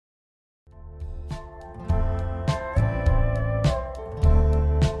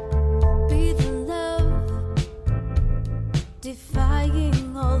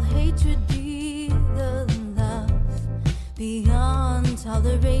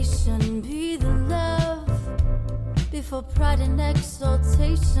toleration, be the love. Before pride and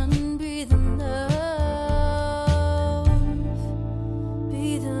exaltation, be the love.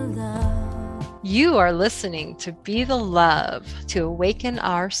 Be the love. You are listening to Be the Love to awaken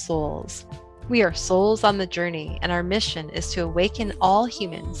our souls. We are souls on the journey, and our mission is to awaken all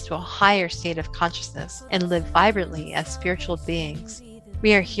humans to a higher state of consciousness and live vibrantly as spiritual beings.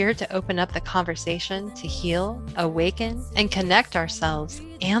 We are here to open up the conversation to heal, awaken, and connect ourselves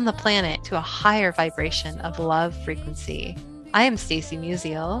and the planet to a higher vibration of love frequency. I am Stacey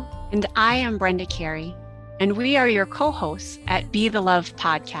Musial. And I am Brenda Carey. And we are your co-hosts at Be the Love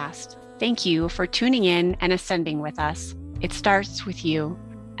podcast. Thank you for tuning in and ascending with us. It starts with you.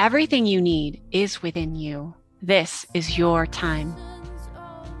 Everything you need is within you. This is your time.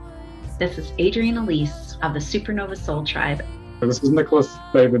 This is Adrienne Elise of the Supernova Soul Tribe. This is Nicholas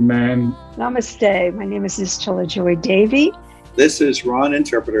David Mann. Namaste. My name is Istola Joy Davy. This is Ron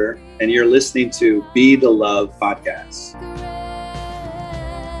Interpreter, and you're listening to Be the Love podcast.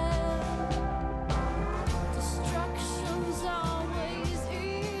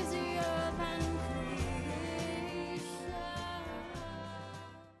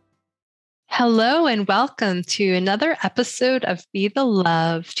 Hello and welcome to another episode of Be the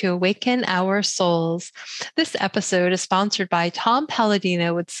Love to Awaken Our Souls. This episode is sponsored by Tom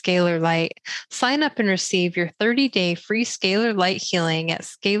Palladino with Scalar Light. Sign up and receive your 30-day free Scalar Light healing at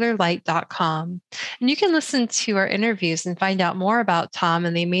scalarlight.com. And you can listen to our interviews and find out more about Tom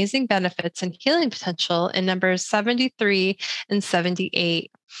and the amazing benefits and healing potential in numbers 73 and 78.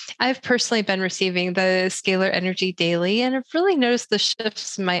 I've personally been receiving the scalar energy daily, and I've really noticed the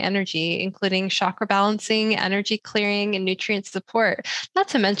shifts in my energy, including chakra balancing, energy clearing, and nutrient support, not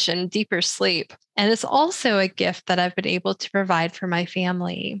to mention deeper sleep. And it's also a gift that I've been able to provide for my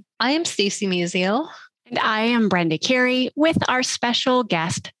family. I am Stacey Musial. And I am Brenda Carey with our special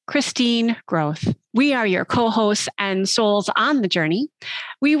guest, Christine Groth. We are your co-hosts and souls on the journey.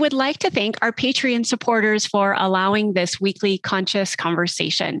 We would like to thank our Patreon supporters for allowing this weekly conscious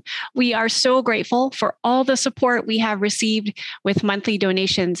conversation. We are so grateful for all the support we have received with monthly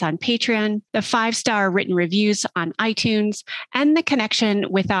donations on Patreon, the 5-star written reviews on iTunes, and the connection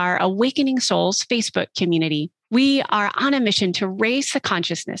with our Awakening Souls Facebook community. We are on a mission to raise the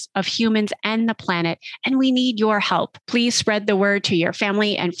consciousness of humans and the planet, and we need your help. Please spread the word to your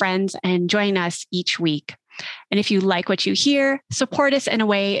family and friends and join us each week. And if you like what you hear, support us in a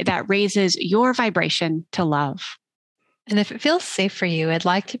way that raises your vibration to love. And if it feels safe for you, I'd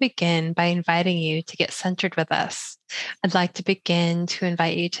like to begin by inviting you to get centered with us. I'd like to begin to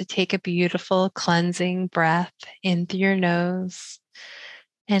invite you to take a beautiful cleansing breath in through your nose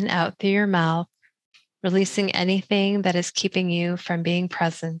and out through your mouth, releasing anything that is keeping you from being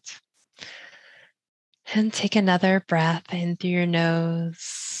present. And take another breath in through your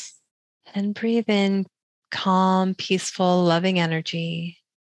nose and breathe in calm, peaceful, loving energy,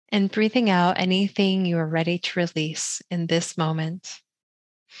 and breathing out anything you are ready to release in this moment.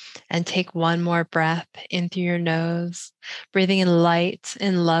 And take one more breath in through your nose, breathing in light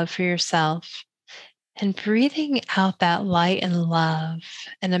and love for yourself, and breathing out that light and love,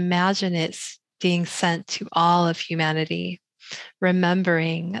 and imagine it's being sent to all of humanity,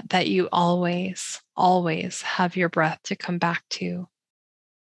 remembering that you always, always have your breath to come back to.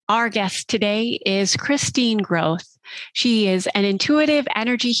 Our guest today is Christine Groth. She is an intuitive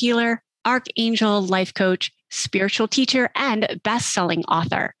energy healer, archangel life coach, spiritual teacher, and best-selling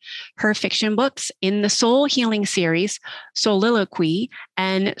author. Her fiction books in the Soul Healing series, Soliloquy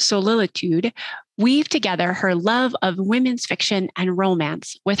and Solilitude, weave together her love of women's fiction and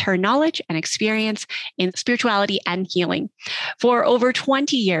romance with her knowledge and experience in spirituality and healing. For over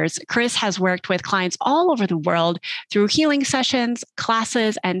 20 years, Chris has worked with clients all over the world through healing sessions,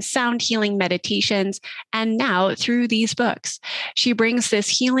 classes, and sound healing meditations, and now through these books. She brings this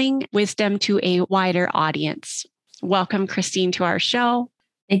healing wisdom to a wider audience. Welcome, Christine, to our show.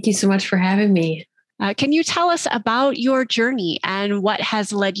 Thank you so much for having me. Can you tell us about your journey and what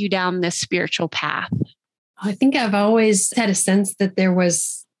has led you down this spiritual path? I think I've always had a sense that there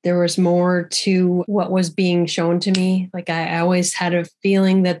was more to what was being shown to me. Like I always had a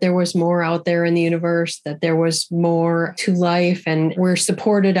feeling that there was more out there in the universe, that there was more to life, and we're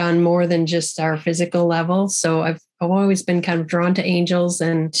supported on more than just our physical level. So I've always been kind of drawn to angels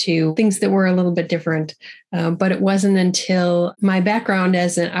and to things that were a little bit different. But it wasn't until my background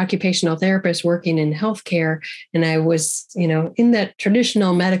as an occupational therapist working in healthcare, and I was, in that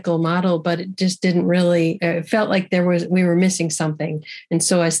traditional medical model, but it just didn't really, it felt like we were missing something. And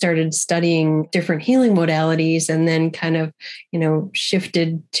so I started studying different healing modalities and then kind of,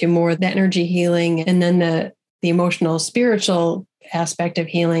 shifted to more the energy healing and then the emotional, spiritual aspect of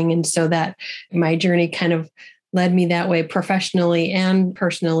healing. And so that my journey kind of led me that way professionally and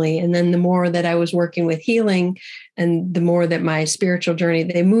personally. And then the more that I was working with healing and the more that my spiritual journey,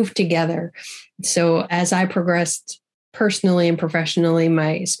 they moved together. So as I progressed personally and professionally,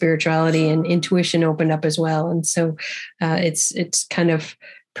 my spirituality and intuition opened up as well. And so it's kind of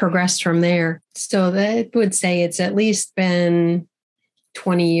progressed from there. So that would say it's at least been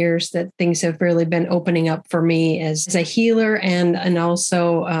 20 years that things have really been opening up for me as a healer and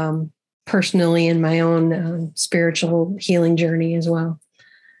also personally in my own spiritual healing journey as well.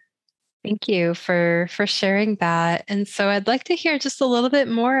 Thank you for sharing that. And so I'd like to hear just a little bit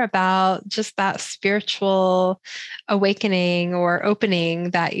more about just that spiritual awakening or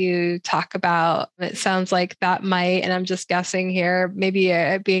opening that you talk about. It sounds like that might, and I'm just guessing here, maybe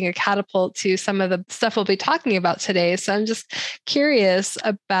being a catapult to some of the stuff we'll be talking about today. So I'm just curious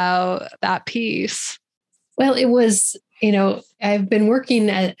about that piece. Well, it was, I've been working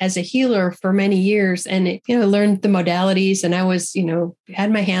as a healer for many years and, learned the modalities, and I was,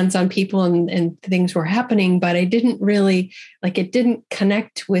 had my hands on people and things were happening, but I didn't really it didn't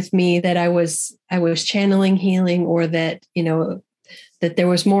connect with me that I was channeling healing, or that, that there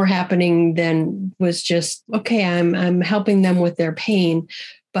was more happening than was just, okay, I'm helping them with their pain.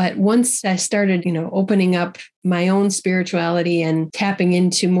 But once I started, opening up my own spirituality and tapping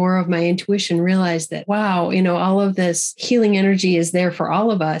into more of my intuition, realized that, wow, all of this healing energy is there for all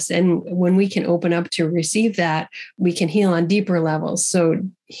of us. And when we can open up to receive that, we can heal on deeper levels. So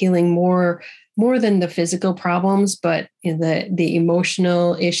healing more than the physical problems, but the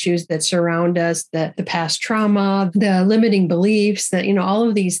emotional issues that surround us, the past trauma, the limiting beliefs, that, all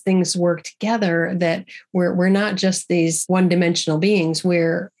of these things work together, that we're not just these one-dimensional beings.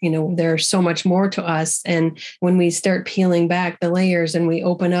 There's so much more to us. And when we start peeling back the layers and we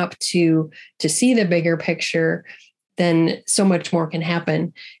open up to see the bigger picture, then so much more can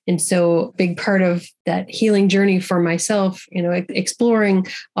happen. And so a big part of that healing journey for myself, exploring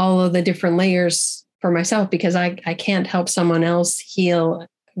all of the different layers for myself, because I can't help someone else heal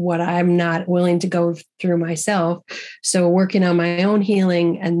what I'm not willing to go through myself. So working on my own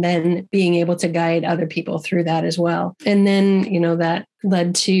healing and then being able to guide other people through that as well. And then, that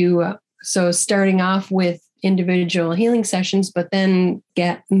led to, so starting off with individual healing sessions, but then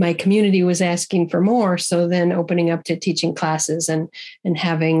my community was asking for more. So then opening up to teaching classes and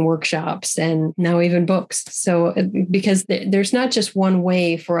having workshops and now even books. So because there's not just one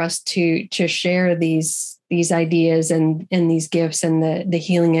way for us to share these ideas and these gifts and the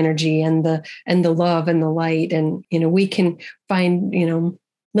healing energy and the love and the light. And, we can find,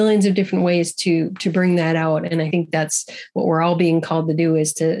 millions of different ways to bring that out. And I think that's what we're all being called to do,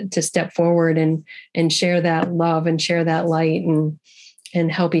 is to step forward and share that love and share that light and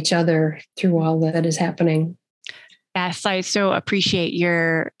help each other through all that is happening. Yes, I so appreciate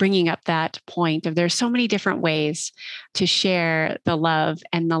your bringing up that point of there's so many different ways to share the love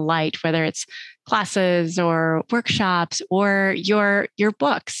and the light, whether it's classes or workshops or your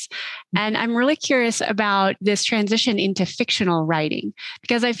books. And I'm really curious about this transition into fictional writing,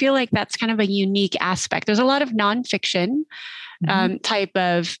 because I feel like that's kind of a unique aspect. There's a lot of nonfiction type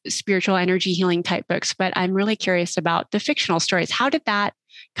of spiritual energy healing type books, but I'm really curious about the fictional stories. How did that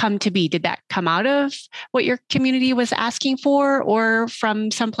come to be? Did that come out of what your community was asking for or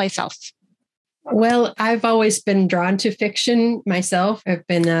from someplace else? Well, I've always been drawn to fiction myself. I've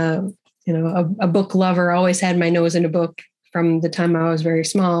been a book lover, always had my nose in a book from the time I was very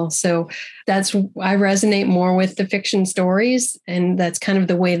small. So I resonate more with the fiction stories. And that's kind of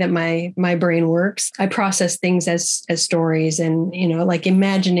the way that my brain works. I process things as stories and, like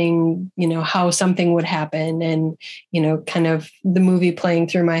imagining, how something would happen and, kind of the movie playing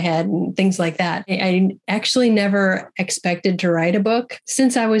through my head and things like that. I actually never expected to write a book.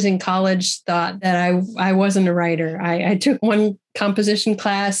 Since I was in college, thought that I wasn't a writer. I took one composition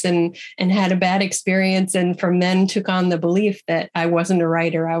class and had a bad experience. And from then took on the belief that I wasn't a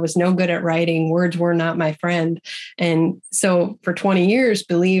writer. I was no good at writing. Words were not my friend. And so for 20 years,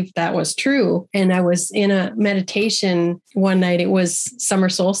 believed that was true. And I was in a meditation one night. It was summer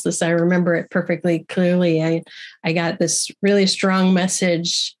solstice. I remember it perfectly clearly. I got this really strong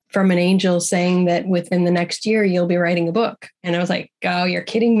message from an angel saying that within the next year, you'll be writing a book. And I was like, oh, you're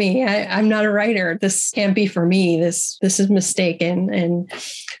kidding me. I'm not a writer. This can't be for me. This is mistaken.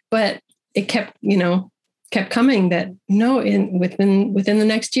 But it kept coming that no, within the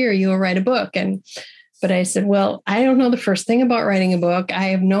next year, you'll write a book. But I said, well, I don't know the first thing about writing a book. I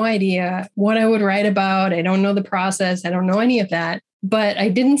have no idea what I would write about. I don't know the process. I don't know any of that. But I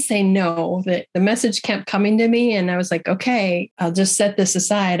didn't say no. The message kept coming to me and I was like, okay, I'll just set this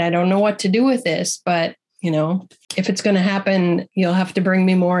aside. I don't know what to do with this, but if it's going to happen, you'll have to bring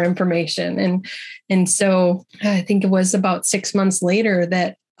me more information. And so I think it was about 6 months later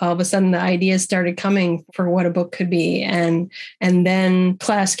that all of a sudden the ideas started coming for what a book could be. And then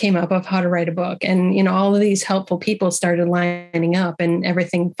class came up of how to write a book. And, all of these helpful people started lining up and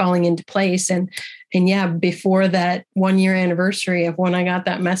everything falling into place. And yeah, before that 1 year anniversary of when I got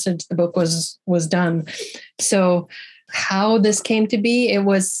that message, the book was done. So how this came to be, it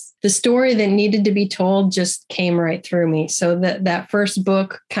was the story that needed to be told just came right through me. So that first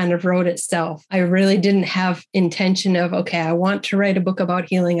book kind of wrote itself. I really didn't have intention of, okay, I want to write a book about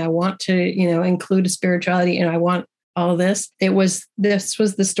healing. I want to, include a spirituality, and I want all this. This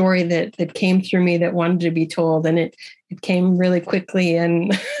was the story that came through me that wanted to be told. And it came really quickly,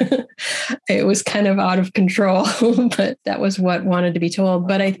 and it was kind of out of control, but that was what wanted to be told.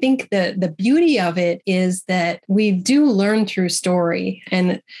 But I think that the beauty of it is that we do learn through story,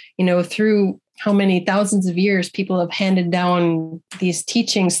 and, through how many thousands of years people have handed down these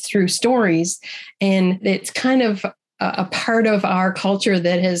teachings through stories. And it's kind of a part of our culture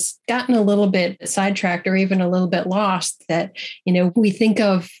that has gotten a little bit sidetracked or even a little bit lost, that, we think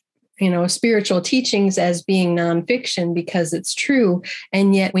of, spiritual teachings as being nonfiction because it's true.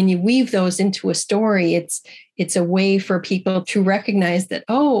 And yet when you weave those into a story, it's a way for people to recognize that,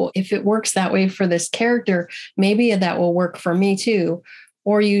 oh, if it works that way for this character, maybe that will work for me too.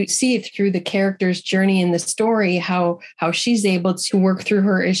 Or you see through the character's journey in the story, how she's able to work through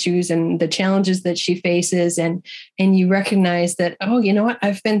her issues and the challenges that she faces. And you recognize that, oh, you know what,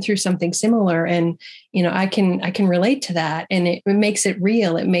 I've been through something similar, and, I can relate to that. And it makes it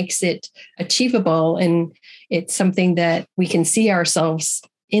real. It makes it achievable. And it's something that we can see ourselves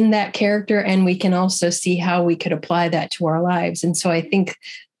in that character. And we can also see how we could apply that to our lives. And so I think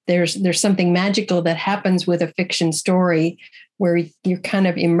there's something magical that happens with a fiction story where you're kind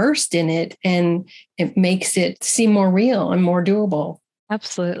of immersed in it, and it makes it seem more real and more doable.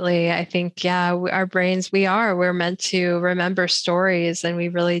 Absolutely. I think, our brains, we're meant to remember stories, and we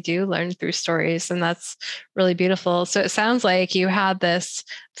really do learn through stories. And that's really beautiful. So it sounds like you had this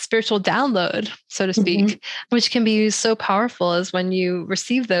spiritual download, so to speak, which can be so powerful as when you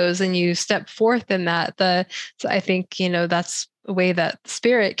receive those and you step forth in that. So I think, that's a way that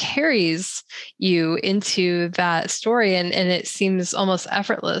spirit carries you into that story. And it seems almost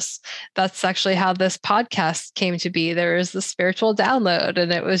effortless. That's actually how this podcast came to be. There was the spiritual download,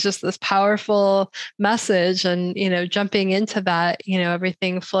 and it was just this powerful message, and, jumping into that,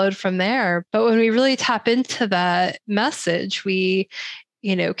 everything flowed from there. But when we really tap into that message,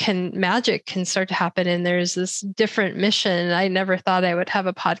 magic can start to happen. And there's this different mission. I never thought I would have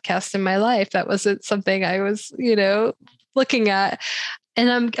a podcast in my life. That wasn't something I was, looking at. And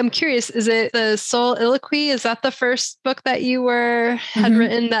I'm curious, is it the Soliloquy? Is that the first book that you had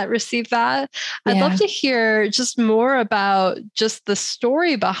written that received that? I'd love to hear just more about just the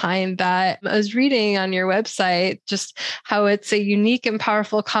story behind that. I was reading on your website just how it's a unique and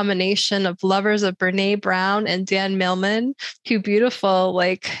powerful combination of lovers of Brene Brown and Dan Millman, two beautiful,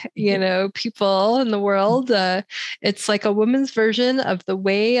 people in the world. It's like a woman's version of The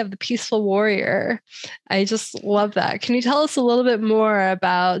Way of the Peaceful Warrior. I just love that. Can you tell us a little bit more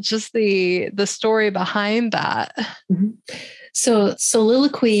about just the story behind that? So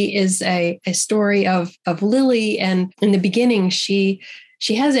Soliloquy is a story of Lily. And in the beginning, she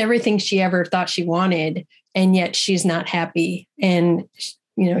has everything she ever thought she wanted, and yet she's not happy. And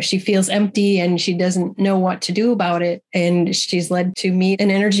she feels empty, and she doesn't know what to do about it. And she's led to meet an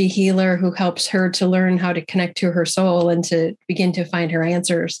energy healer who helps her to learn how to connect to her soul and to begin to find her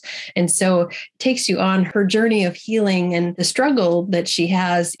answers. And so it takes you on her journey of healing and the struggle that she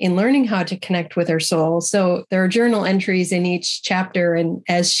has in learning how to connect with her soul. So there are journal entries in each chapter. And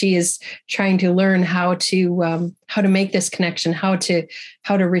as she is trying to learn how to make this connection, how to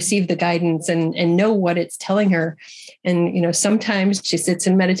receive the guidance and know what it's telling her. And, sometimes she sits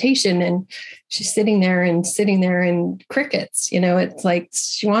in meditation and she's sitting there and crickets, it's like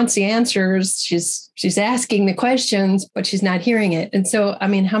she wants the answers. She's asking the questions, but she's not hearing it. And so,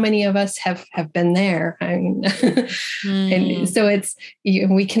 how many of us have been there? And so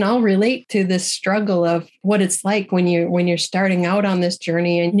we can all relate to this struggle of what it's like when you're starting out on this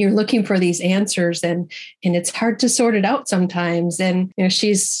journey and you're looking for these answers, and it's hard to sort it out sometimes. And,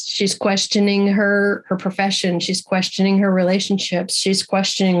 she's questioning her profession. She's questioning her relationships. She's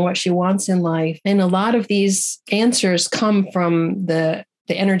questioning what she wants in life. And a lot of these answers come from the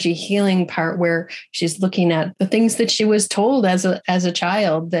the energy healing part where she's looking at the things that she was told as a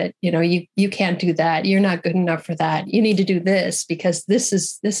child that, you can't do that. You're not good enough for that. You need to do this because this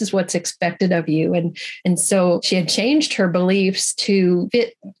is what's expected of you. And so she had changed her beliefs to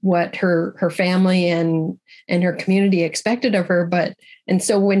fit what her family and her community expected of her. And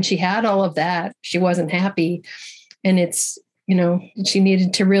so when she had all of that, she wasn't happy. And it's, she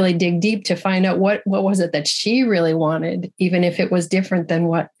needed to really dig deep to find out what was it that she really wanted, even if it was different than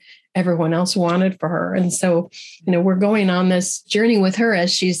what everyone else wanted for her. And so, we're going on this journey with her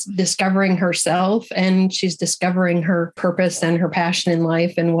as she's discovering herself and she's discovering her purpose and her passion in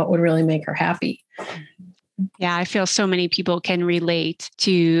life and what would really make her happy. Yeah, I feel so many people can relate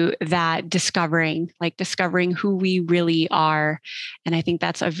to that discovering who we really are. And I think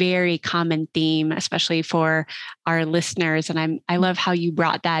that's a very common theme, especially for our listeners. And I love how you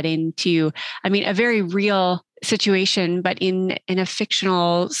brought that into, a very real situation, but in a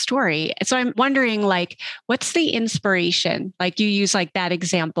fictional story. So I'm wondering, what's the inspiration? You use that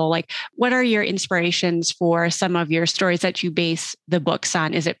example, what are your inspirations for some of your stories that you base the books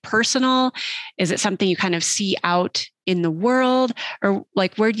on? Is it personal? Is it something you kind of see out in the world? Or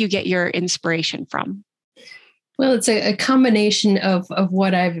where do you get your inspiration from? Well, it's a combination of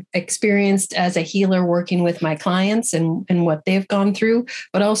what I've experienced as a healer working with my clients and what they've gone through,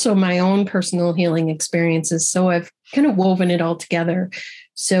 but also my own personal healing experiences. So I've kind of woven it all together.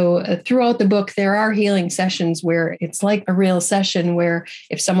 So throughout the book, there are healing sessions where it's like a real session where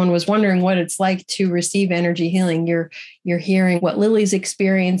if someone was wondering what it's like to receive energy healing, you're hearing what Lily's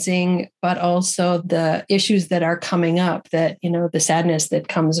experiencing, but also the issues that are coming up, that, the sadness that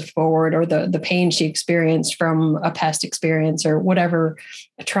comes forward or the pain she experienced from a past experience or whatever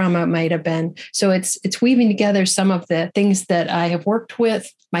trauma might have been. So it's weaving together some of the things that I have worked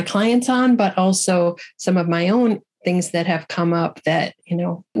with my clients on, but also some of my own things that have come up that,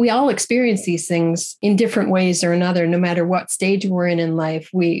 we all experience these things in different ways or another, no matter what stage we're in life.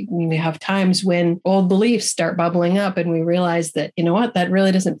 We have times when old beliefs start bubbling up and we realize that, that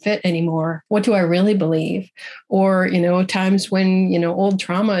really doesn't fit anymore. What do I really believe? Or, times when, old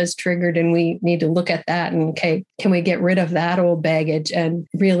trauma is triggered and we need to look at that and, okay, can we get rid of that old baggage and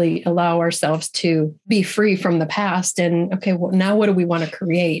really allow ourselves to be free from the past? And okay, well, now what do we want to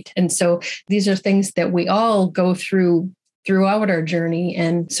create? And so these are things that we all go throughout our journey.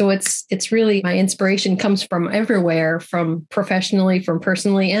 And so it's really, my inspiration comes from everywhere, from professionally, from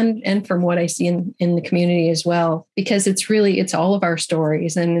personally, and from what I see in the community as well, because it's all of our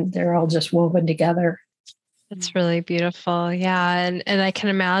stories and they're all just woven together. It's really beautiful. Yeah. And I can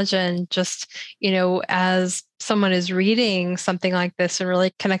imagine just, as someone is reading something like this and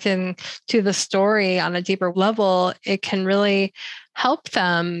really connecting to the story on a deeper level, it can really help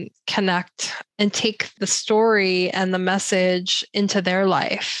them connect and take the story and the message into their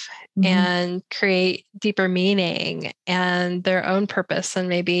life. And create deeper meaning and their own purpose, and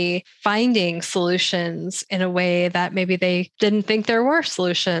maybe finding solutions in a way that maybe they didn't think there were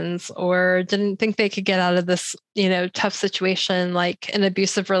solutions or didn't think they could get out of this, tough situation, like an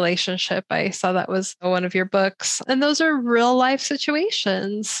abusive relationship. I saw that was one of your books. And those are real life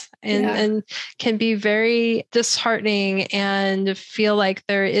situations and can be very disheartening and feel like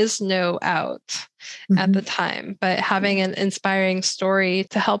there is no out at the time, but having an inspiring story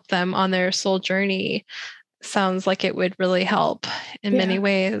to help them on their soul journey sounds like it would really help in many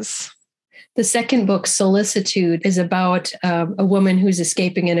ways. The second book, Solicitude, is about a woman who's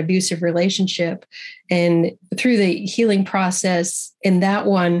escaping an abusive relationship. And through the healing process in that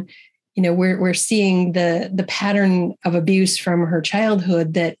one, we're seeing the pattern of abuse from her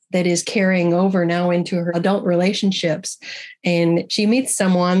childhood that is carrying over now into her adult relationships. And she meets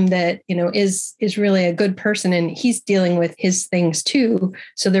someone that, is really a good person, and he's dealing with his things too.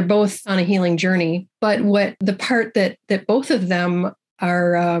 So they're both on a healing journey. But what the part that both of them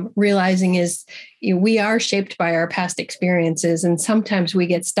are realizing is we are shaped by our past experiences. And sometimes we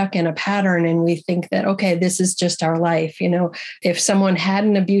get stuck in a pattern and we think that, okay, this is just our life. If someone had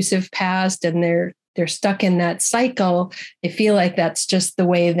an abusive past and they're stuck in that cycle, they feel like that's just the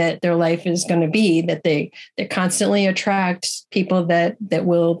way that their life is going to be, that they constantly attract people that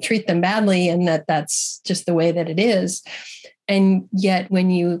will treat them badly, and that's just the way that it is. And yet when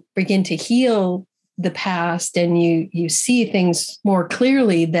you begin to heal the past and you see things more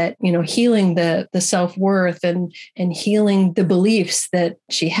clearly, that, healing the self-worth and healing the beliefs that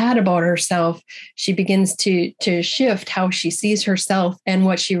she had about herself, she begins to shift how she sees herself and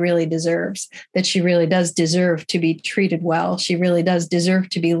what she really deserves, that she really does deserve to be treated well. She really does deserve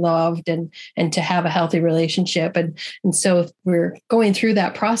to be loved and to have a healthy relationship. And so we're going through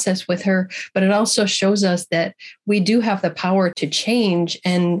that process with her, but it also shows us that we do have the power to change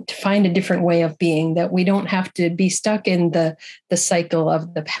and to find a different way of being, that we don't have to be stuck in the cycle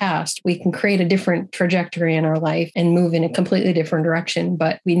of the past. We can create a different trajectory in our life and move in a completely different direction,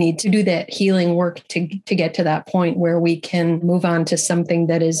 but we need to do that healing work to get to that point where we can move on to something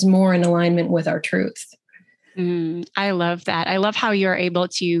that is more in alignment with our truth. I love that. I love how you're able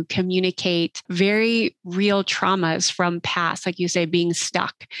to communicate very real traumas from past, like you say, being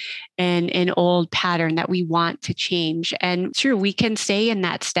stuck in an old pattern that we want to change. And true, we can stay in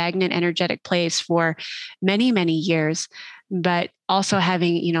that stagnant energetic place for many, many years, but also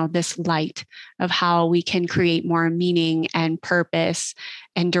having, this light of how we can create more meaning and purpose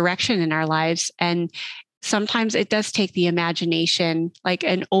and direction in our lives. And sometimes it does take the imagination, like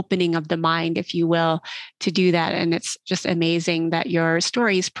an opening of the mind, if you will, to do that. And it's just amazing that your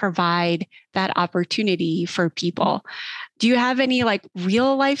stories provide that opportunity for people. Do you have any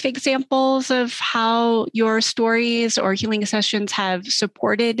real life examples of how your stories or healing sessions have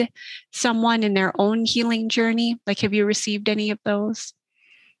supported someone in their own healing journey? Have you received any of those?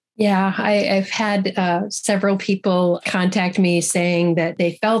 Yeah, I've had several people contact me saying that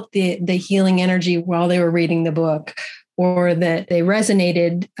they felt the healing energy while they were reading the book, or that they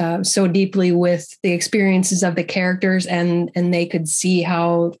resonated so deeply with the experiences of the characters, and they could see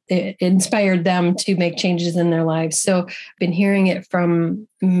how it inspired them to make changes in their lives. So I've been hearing it from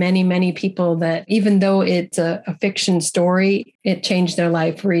many, many people that even though it's a fiction story, it changed their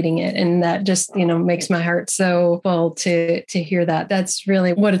life reading it. And that just, makes my heart so full to hear that. That's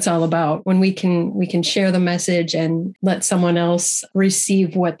really what it's all about. When we can share the message and let someone else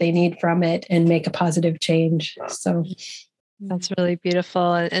receive what they need from it and make a positive change. So that's really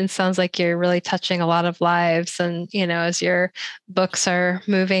beautiful. And sounds like you're really touching a lot of lives. And, as your books are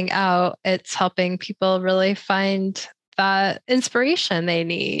moving out, it's helping people really find that inspiration they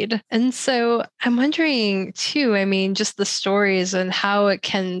need. And so I'm wondering too, just the stories and how it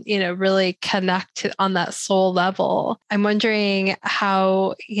can, really connect on that soul level. I'm wondering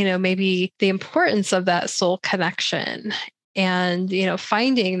how, maybe the importance of that soul connection and,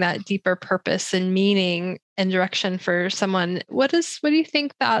 finding that deeper purpose and meaning and direction for someone. What do you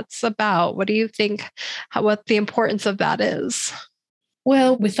think that's about? What do you think, what the importance of that is?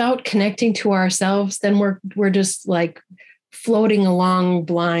 Well, without connecting to ourselves, then we're just floating along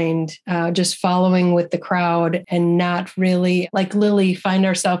blind, just following with the crowd and not really, like Lily, find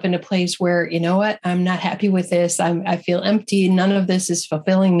ourselves in a place where, what, I'm not happy with this. I feel empty. None of this is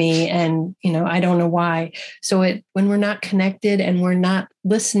fulfilling me. And, I don't know why. So when we're not connected and we're not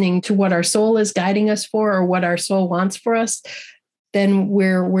listening to what our soul is guiding us for or what our soul wants for us, then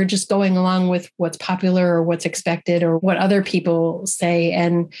we're just going along with what's popular or what's expected or what other people say.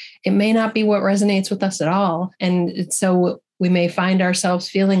 And it may not be what resonates with us at all. And so we may find ourselves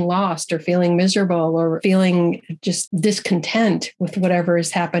feeling lost or feeling miserable or feeling just discontent with whatever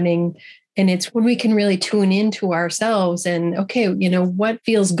is happening. And it's when we can really tune into ourselves and, okay, what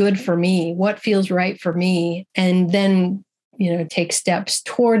feels good for me? What feels right for me? And then take steps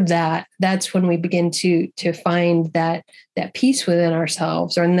toward that. That's when we begin to find that peace within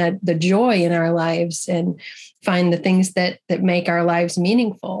ourselves, or that the joy in our lives, and find the things that make our lives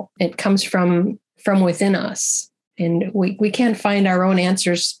meaningful. It comes from within us, and we can't find our own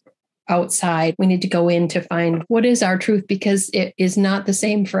answers outside. We need to go in to find what is our truth, because it is not the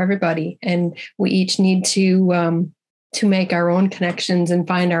same for everybody, and we each need to make our own connections and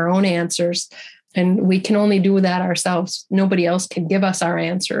find our own answers. And we can only do that ourselves. Nobody else can give us our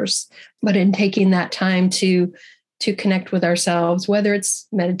answers. But in taking that time to connect with ourselves, whether it's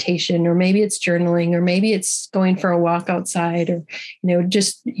meditation or maybe it's journaling or maybe it's going for a walk outside, or,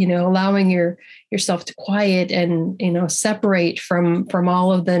 just, allowing yourself to quiet and, separate from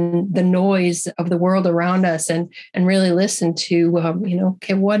all of the noise of the world around us, and really listen to,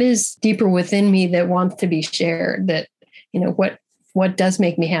 okay, what is deeper within me that wants to be shared, that, what does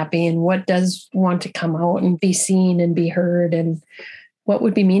make me happy and what does want to come out and be seen and be heard, and what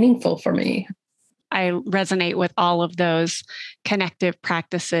would be meaningful for me. I resonate with all of those connective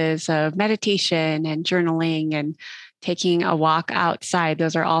practices of meditation and journaling and taking a walk outside.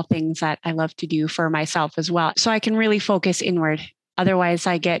 Those are all things that I love to do for myself as well. So I can really focus inward. Otherwise,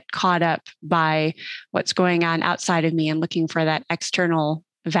 I get caught up by what's going on outside of me and looking for that external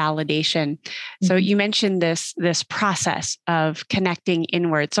validation. So you mentioned this process of connecting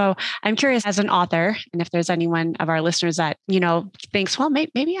inward. So I'm curious, as an author, and if there's anyone of our listeners that, thinks, well,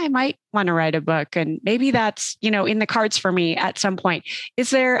 maybe I might want to write a book, and maybe that's, in the cards for me at some point. Is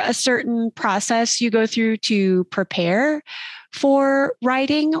there a certain process you go through to prepare for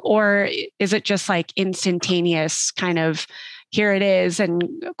writing, or is it just like instantaneous kind of, here it is, and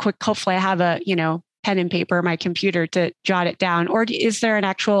quick, hopefully I have a, pen and paper, my computer to jot it down? Or is there an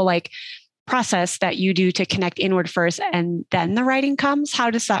actual process that you do to connect inward first and then the writing comes? How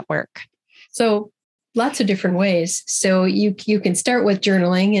does that work? So lots of different ways. So you can start with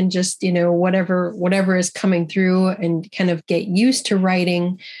journaling and just, whatever is coming through, and kind of get used to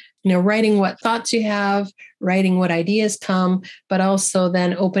writing, writing what thoughts you have, writing what ideas come, but also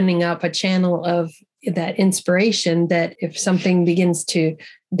then opening up a channel of that inspiration, that if something begins to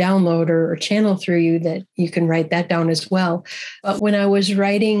download or channel through you, that you can write that down as well. But when I was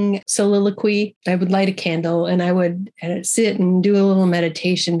writing soliloquy, I would light a candle and I would sit and do a little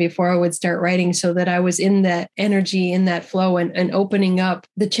meditation before I would start writing, so that I was in that energy, in that flow, and opening up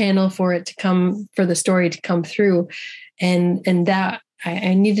the channel for it to come, for the story to come through. And that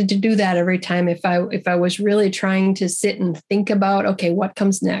I needed to do that every time. If I was really trying to sit and think about, okay, what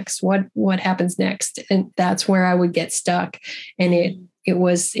comes next? What happens next? And that's where I would get stuck. And it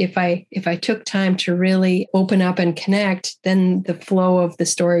was, if I took time to really open up and connect, then the flow of the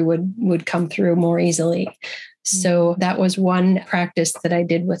story would come through more easily. So that was one practice that I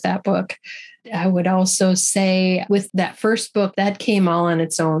did with that book. I would also say with that first book, that came all on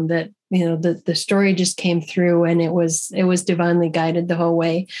its own, that the story just came through, and it was divinely guided the whole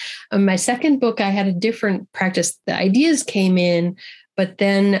way. My second book, I had a different practice. The ideas came in, but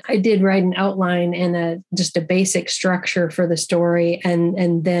then I did write an outline and just a basic structure for the story.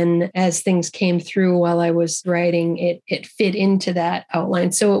 And then as things came through while I was writing, it fit into that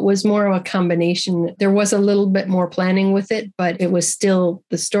outline. So it was more of a combination. There was a little bit more planning with it, but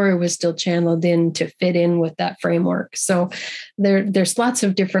the story was still channeled in to fit in with that framework. So there's lots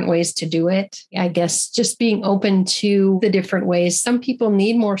of different ways to do it. I guess just being open to the different ways. Some people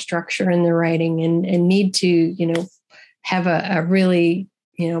need more structure in their writing and need to, have a really,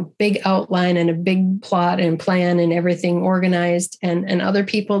 big outline and a big plot and plan and everything organized. And other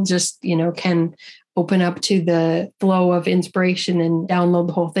people just, can open up to the flow of inspiration and download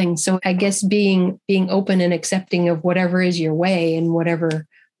the whole thing. So I guess being open and accepting of whatever is your way and whatever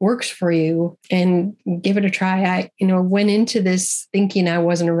works for you, and give it a try. I, went into this thinking I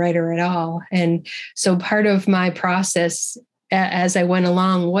wasn't a writer at all. And so part of my process as I went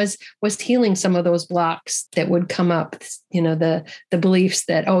along was healing some of those blocks that would come up, the beliefs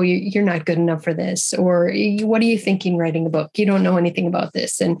that, oh, you're not good enough for this, or what are you thinking writing a book? You don't know anything about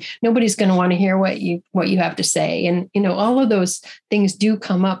this, and nobody's going to want to hear what you have to say. And, all of those things do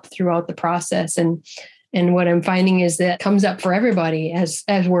come up throughout the process. And what I'm finding is that comes up for everybody as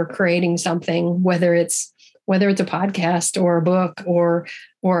we're creating something, whether it's a podcast or a book or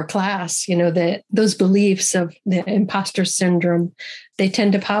a class, that those beliefs of the imposter syndrome, they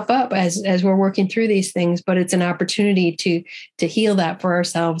tend to pop up as we're working through these things, but it's an opportunity to heal that for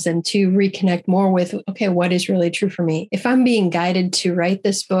ourselves and to reconnect more with, okay, what is really true for me? If I'm being guided to write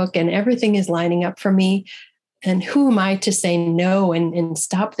this book and everything is lining up for me, and who am I to say no and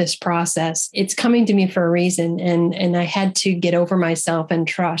stop this process? It's coming to me for a reason. And I had to get over myself and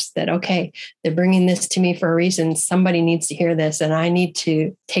trust that, okay, they're bringing this to me for a reason. Somebody needs to hear this, and I need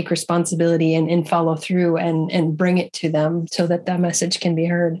to take responsibility and follow through and bring it to them so that that message can be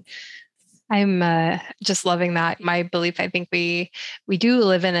heard. I'm just loving that. My belief, I think we do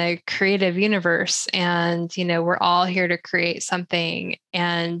live in a creative universe, and, we're all here to create something.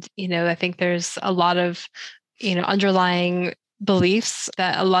 And, I think there's a lot of underlying beliefs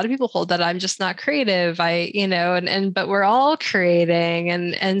that a lot of people hold, that I'm just not creative. But we're all creating.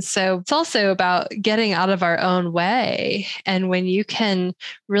 And so it's also about getting out of our own way. And when you can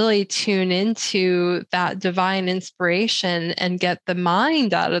really tune into that divine inspiration and get the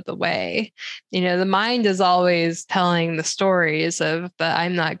mind out of the way, the mind is always telling the stories of the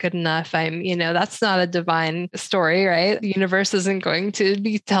I'm not good enough. That's not a divine story, right? The universe isn't going to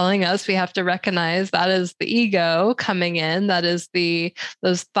be telling us. We have to recognize that is the ego coming in. That is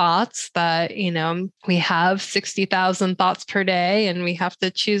those thoughts that, we have 60,000 thoughts per day, and we have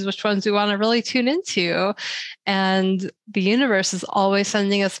to choose which ones we want to really tune into. And the universe is always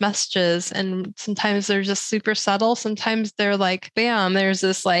sending us messages. And sometimes they're just super subtle. Sometimes they're like, bam, there's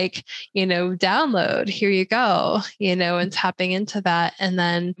this download, here you go, and tapping into that, and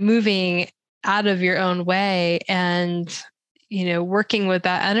then moving out of your own way and working with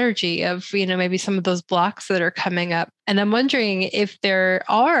that energy of, maybe some of those blocks that are coming up. And I'm wondering if there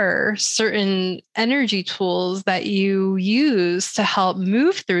are certain energy tools that you use to help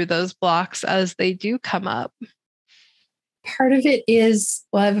move through those blocks as they do come up. Part of it is,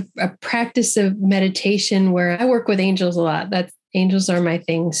 I have a practice of meditation where I work with angels a lot. Angels are my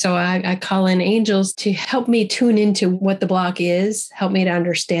thing. So I call in angels to help me tune into what the block is, help me to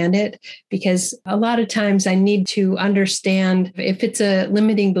understand it. Because a lot of times I need to understand if it's a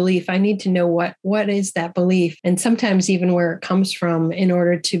limiting belief, I need to know what is that belief, and sometimes even where it comes from in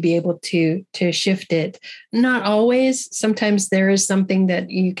order to be able to shift it. Not always. Sometimes there is something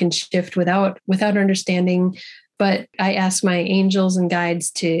that you can shift without understanding. But I ask my angels and guides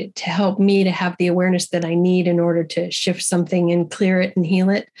to help me to have the awareness that I need in order to shift something and clear it and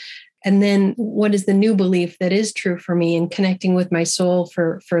heal it. And then what is the new belief that is true for me, and connecting with my soul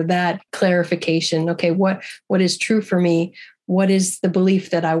for that clarification. Okay, what is true for me? What is the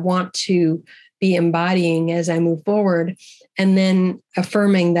belief that I want to be embodying as I move forward? And then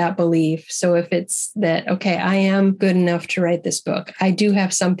affirming that belief. So if it's that, okay, I am good enough to write this book, I do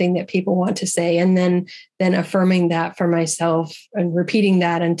have something that people want to say, and then affirming that for myself and repeating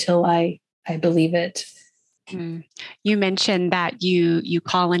that until I believe it. You mentioned that you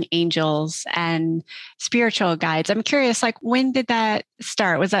call in angels and spiritual guides. I'm curious, when did that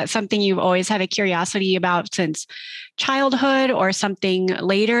start? Was that something you've always had a curiosity about since childhood, or something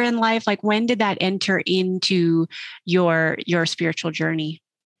later in life? When did that enter into your spiritual journey?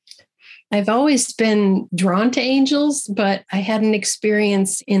 I've always been drawn to angels, but I had an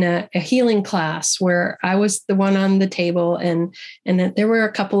experience in a healing class where I was the one on the table, and there were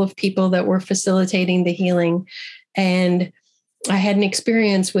a couple of people that were facilitating the healing. And I had an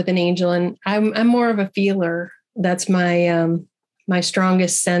experience with an angel, and I'm more of a feeler. That's my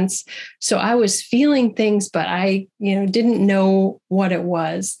strongest sense. So I was feeling things, but I, didn't know what it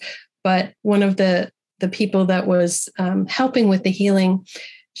was. But one of the people that was helping with the healing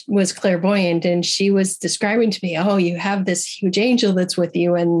was clairvoyant, and she was describing to me, oh, you have this huge angel that's with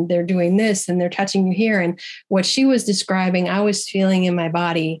you, and they're doing this, and they're touching you here. And what she was describing, I was feeling in my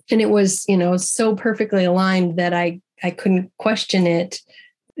body, and it was, so perfectly aligned that I couldn't question it.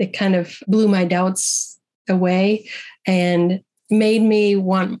 It kind of blew my doubts away and made me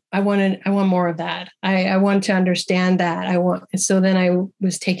I want more of that. I want to understand that. So then I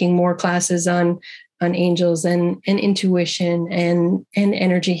was taking more classes on angels and intuition and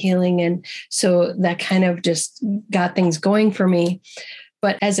energy healing. And so that kind of just got things going for me.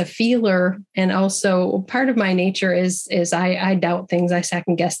 But as a feeler, and also part of my nature is I doubt things, I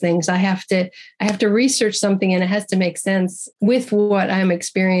second guess things. I have to research something, and it has to make sense with what I'm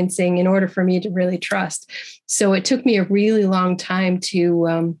experiencing in order for me to really trust. So it took me a really long time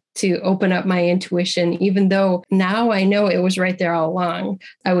to open up my intuition, even though now I know it was right there all along.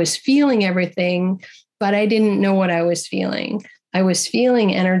 I was feeling everything, but I didn't know what I was feeling. I was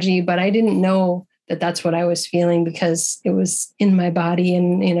feeling energy, but I didn't know that that's what I was feeling because it was in my body.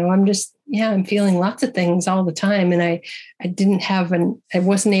 And, I'm feeling lots of things all the time. And I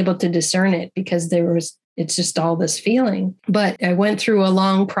wasn't able to discern it because it's just all this feeling. But I went through a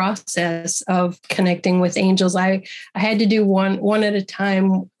long process of connecting with angels. I had to do one at a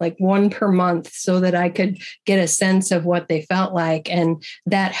time, like one per month, so that I could get a sense of what they felt like. And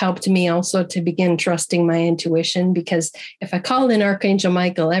that helped me also to begin trusting my intuition, because if I called in Archangel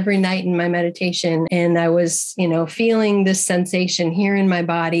Michael every night in my meditation, and I was, feeling this sensation here in my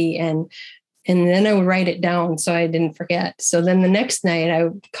body, and then I would write it down so I didn't forget. So then the next night I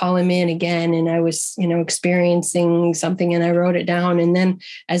would call him in again, and I was, experiencing something, and I wrote it down. And then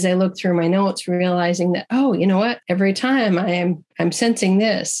as I looked through my notes, realizing that, oh, you know what, every time I'm sensing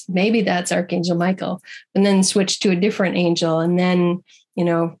this, maybe that's Archangel Michael, and then switched to a different angel. And then,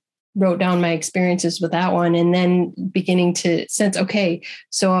 wrote down my experiences with that one, and then beginning to sense, okay,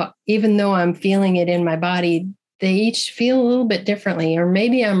 so even though I'm feeling it in my body, they each feel a little bit differently, or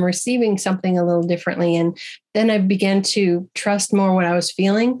maybe I'm receiving something a little differently. And then I began to trust more what I was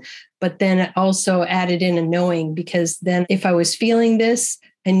feeling, but then it also added in a knowing, because then if I was feeling this,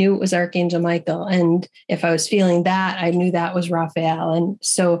 I knew it was Archangel Michael. And if I was feeling that, I knew that was Raphael. And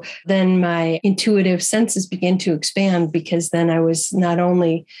so then my intuitive senses began to expand, because then I was not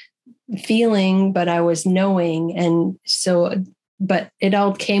only feeling, but I was knowing. And so but it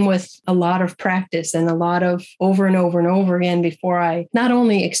all came with a lot of practice and a lot of over and over and over again before I not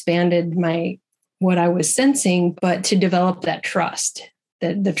only expanded what I was sensing, but to develop that trust,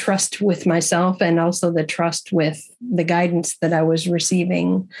 the trust with myself, and also the trust with the guidance that I was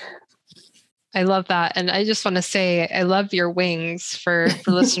receiving. I love that. And I just want to say, I love your wings for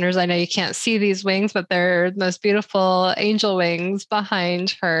listeners. I know you can't see these wings, but they're the most beautiful angel wings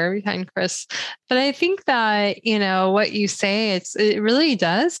behind Chris. But I think that, what you say, it really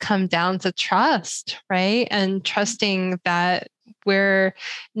does come down to trust, right? And trusting that we're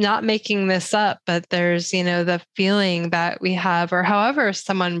not making this up, but there's, the feeling that we have, or however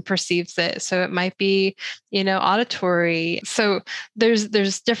someone perceives it. So it might be, auditory. So there's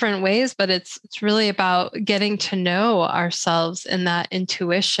different ways, but it's really about getting to know ourselves in that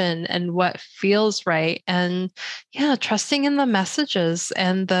intuition and what feels right. And trusting in the messages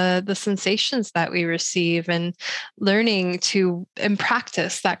and the sensations that we receive, and learning to and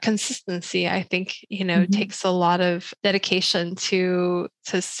practice that consistency. I think, takes a lot of dedication to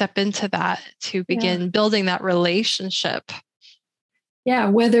step into that, to begin building that relationship. Yeah,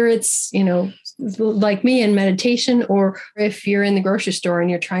 whether it's, like me in meditation, or if you're in the grocery store and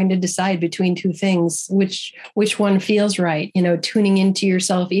you're trying to decide between two things, which one feels right, tuning into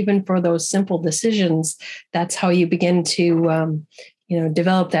yourself, even for those simple decisions, that's how you begin to,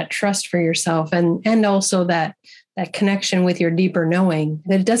 develop that trust for yourself, and also that connection with your deeper knowing,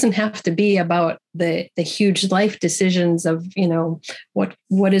 that it doesn't have to be about the huge life decisions of,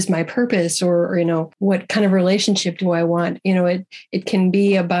 what is my purpose, or, what kind of relationship do I want? It can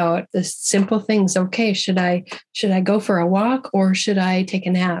be about the simple things. Okay, should I go for a walk, or should I take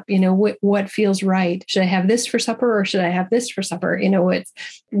a nap? What feels right? Should I have this for supper, or should I have this for supper?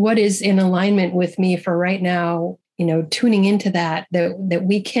 What is in alignment with me for right now? Tuning into that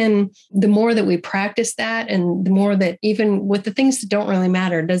we can, the more that we practice that, and the more that, even with the things that don't really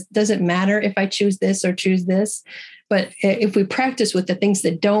matter, does it matter if I choose this or choose this? But if we practice with the things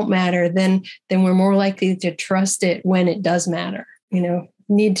that don't matter, then we're more likely to trust it when it does matter.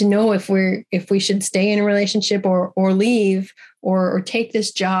 Need to know if we should stay in a relationship, or leave, or take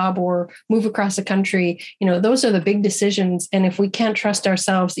this job, or move across the country. Those are the big decisions. And if we can't trust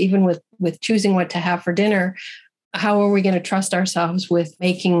ourselves, even with choosing what to have for dinner, how are we going to trust ourselves with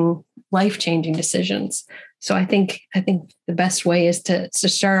making life-changing decisions? So I think the best way is to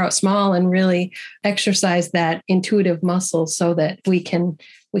start out small and really exercise that intuitive muscle, so that we can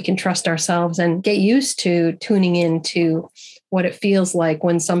trust ourselves and get used to tuning into what it feels like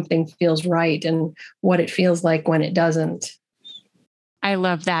when something feels right, and what it feels like when it doesn't. I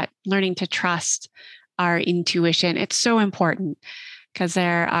love that. Learning to trust our intuition. It's so important, because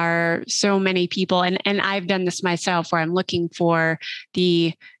there are so many people, and I've done this myself, where I'm looking for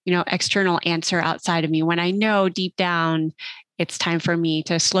the, external answer outside of me, when I know deep down it's time for me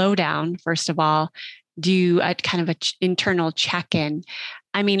to slow down, first of all, do a kind of internal check-in.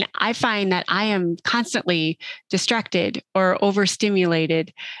 I mean, I find that I am constantly distracted or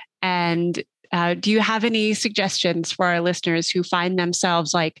overstimulated. And do you have any suggestions for our listeners who find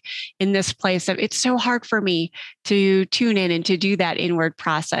themselves like in this place of, it's so hard for me to tune in and to do that inward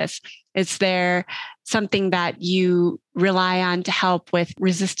process? Is there something that you rely on to help with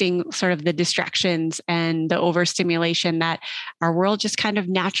resisting sort of the distractions and the overstimulation that our world just kind of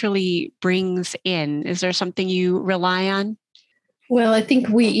naturally brings in? Is there something you rely on? Well, I think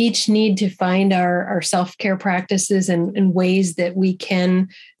we each need to find our self-care practices and ways that we can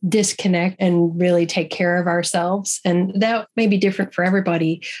disconnect and really take care of ourselves. And that may be different for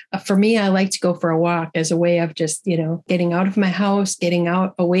everybody. For me, I like to go for a walk as a way of just, getting out of my house, getting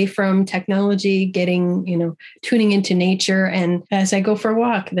out away from technology, getting, tuning into nature. And as I go for a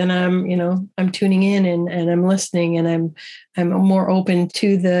walk, then I'm tuning in and I'm listening, and I'm more open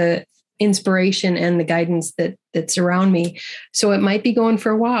to the inspiration and the guidance that's around me. So it might be going for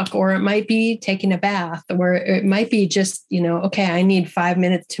a walk, or it might be taking a bath, or it might be just, okay, I need 5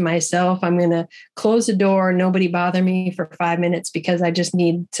 minutes to myself. I'm going to close the door, nobody bother me for 5 minutes, because I just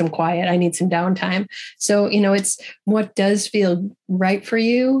need some quiet. I need some downtime. So, it's what does feel right for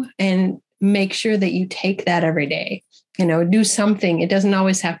you, and make sure that you take that every day. Do something. It doesn't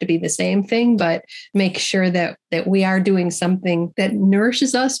always have to be the same thing, but make sure that we are doing something that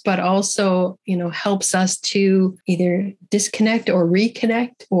nourishes us, but also, helps us to either disconnect or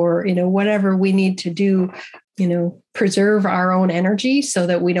reconnect, or, whatever we need to do, preserve our own energy, so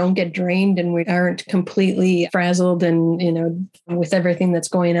that we don't get drained and we aren't completely frazzled and, with everything that's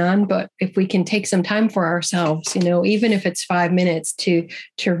going on. But if we can take some time for ourselves, even if it's 5 minutes to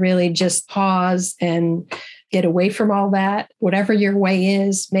really just pause and get away from all that, whatever your way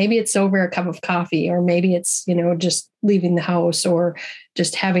is. Maybe it's over a cup of coffee, or maybe it's, just leaving the house, or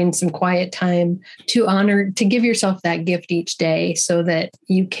just having some quiet time to give yourself that gift each day, so that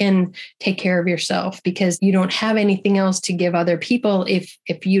you can take care of yourself, because you don't have anything else to give other people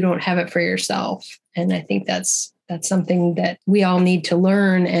if you don't have it for yourself. And I think that's that's something that we all need to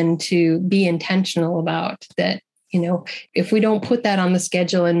learn and to be intentional about. That, if we don't put that on the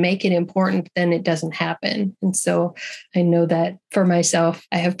schedule and make it important, then it doesn't happen. And so I know that for myself,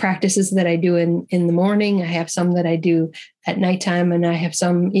 I have practices that I do in the morning. I have some that I do at nighttime, and I have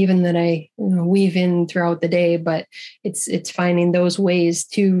some even that I weave in throughout the day. But it's finding those ways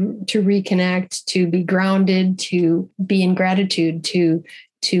to reconnect, to be grounded, to be in gratitude, to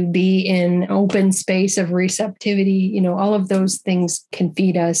be in open space of receptivity. All of those things can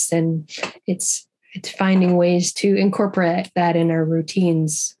feed us, and it's finding ways to incorporate that in our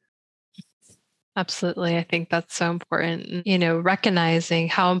routines. Absolutely. I think that's so important, recognizing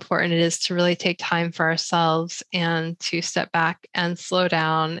how important it is to really take time for ourselves and to step back and slow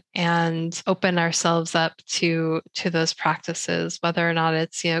down and open ourselves up to those practices, whether or not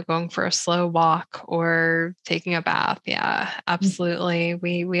it's, going for a slow walk or taking a bath. Yeah, absolutely.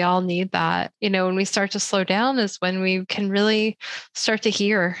 We all need that. When we start to slow down is when we can really start to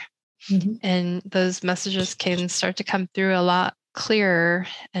hear. Mm-hmm. And those messages can start to come through a lot clearer,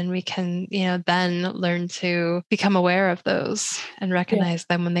 and we can, then learn to become aware of those and recognize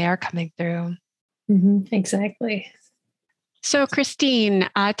them when they are coming through. Mm-hmm. Exactly. So, Christine,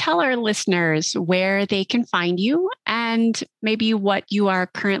 tell our listeners where they can find you and maybe what you are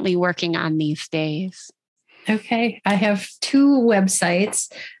currently working on these days. Okay. I have two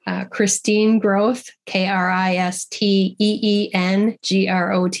websites, Christine Groth,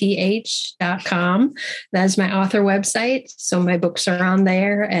 KRISTEENGROTH.com. That's my author website. So my books are on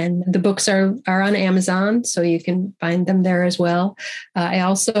there, and the books are on Amazon, so you can find them there as well. I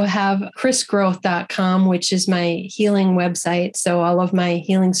also have chrisgrowth.com, which is my healing website. So all of my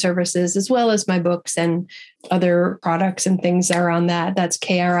healing services, as well as my books and other products and things are on that. That's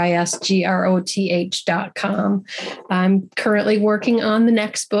KRISGROTH.com. I'm currently working on the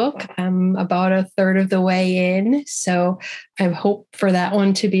next book. I'm about a third of the way in. So I hope for that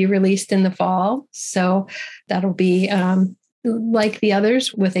one to be released in the fall. So that'll be like the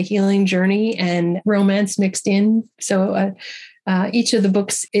others, with a healing journey and romance mixed in. So each of the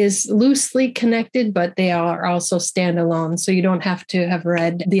books is loosely connected, but they are also standalone. So you don't have to have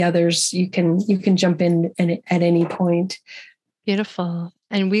read the others. You can jump in at any point. Beautiful.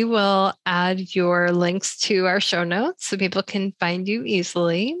 And we will add your links to our show notes so people can find you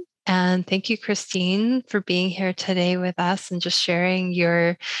easily. And thank you, Christine, for being here today with us and just sharing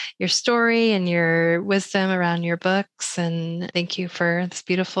your story and your wisdom around your books. And thank you for this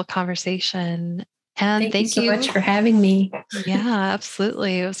beautiful conversation. And thank you so much for having me. Yeah,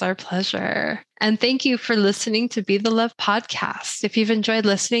 absolutely. It was our pleasure. And thank you for listening to Be the Love podcast. If you've enjoyed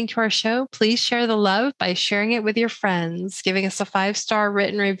listening to our show, please share the love by sharing it with your friends, giving us a 5-star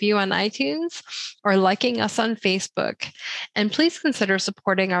written review on iTunes, or liking us on Facebook. And please consider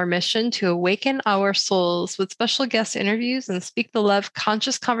supporting our mission to awaken our souls with special guest interviews and Speak the Love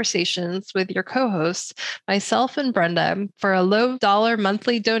conscious conversations with your co-hosts, myself and Brenda, for a low dollar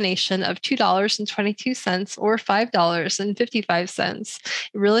monthly donation of $2.22 or $5.55.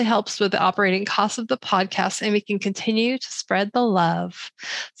 It really helps with the operating cost of the podcast, and we can continue to spread the love.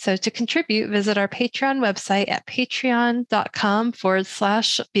 So to contribute, visit our Patreon website at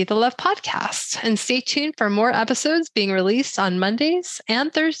patreon.com/Be the Love podcast. And stay tuned for more episodes being released on Mondays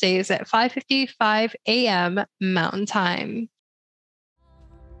and Thursdays at 5:55 a.m. Mountain Time.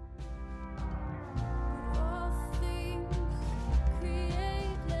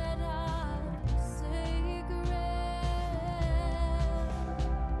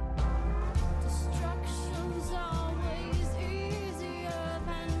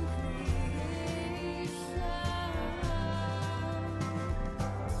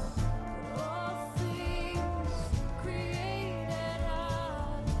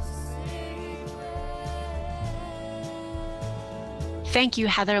 Thank you,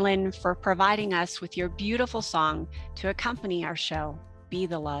 Heatherlyn, for providing us with your beautiful song to accompany our show, Be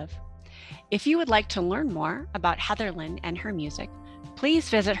the Love. If you would like to learn more about Heatherlyn and her music, please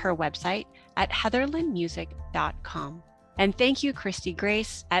visit her website at heatherlynmusic.com. And thank you, Christy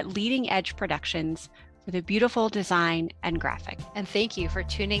Grace at Leading Edge Productions, for the beautiful design and graphic. And thank you for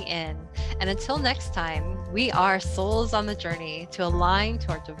tuning in. And until next time, we are souls on the journey to align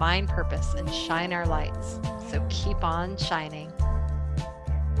to our divine purpose and shine our lights. So keep on shining.